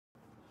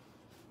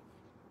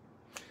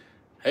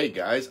Hey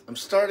guys, I'm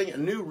starting a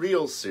new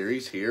Reels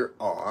series here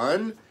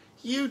on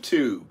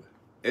YouTube.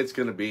 It's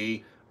going to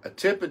be a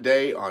tip a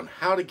day on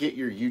how to get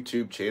your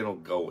YouTube channel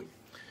going.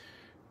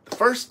 The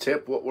first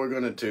tip, what we're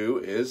going to do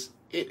is,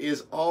 it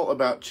is all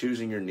about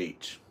choosing your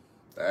niche.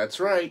 That's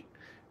right.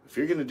 If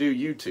you're going to do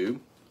YouTube,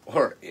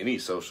 or any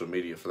social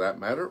media for that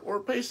matter, or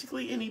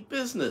basically any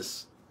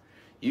business,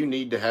 you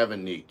need to have a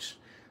niche.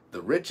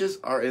 The riches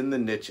are in the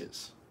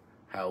niches.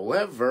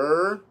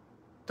 However,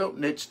 don't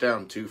niche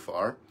down too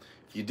far.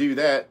 If you do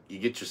that, you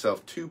get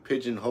yourself too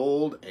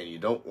pigeonholed and you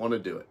don't want to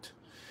do it.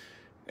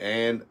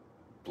 And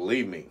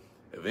believe me,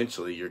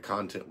 eventually your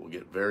content will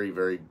get very,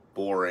 very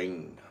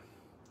boring.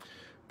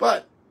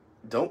 But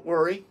don't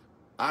worry,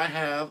 I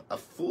have a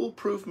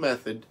foolproof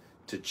method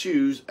to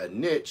choose a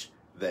niche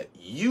that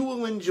you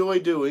will enjoy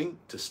doing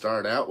to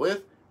start out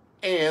with,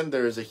 and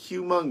there is a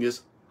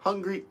humongous,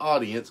 hungry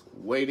audience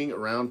waiting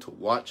around to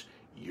watch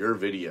your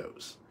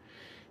videos.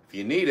 If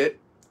you need it,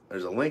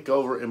 there's a link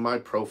over in my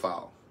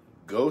profile.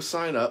 Go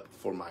sign up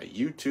for my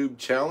YouTube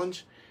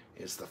challenge.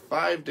 It's the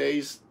 5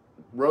 days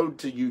road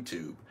to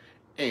YouTube.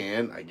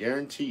 And I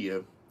guarantee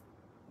you,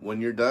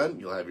 when you're done,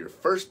 you'll have your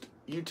first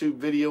YouTube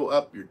video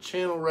up, your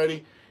channel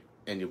ready,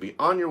 and you'll be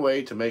on your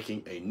way to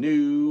making a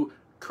new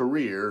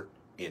career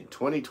in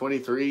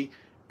 2023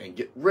 and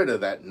get rid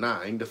of that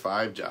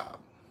 9-to-5 job.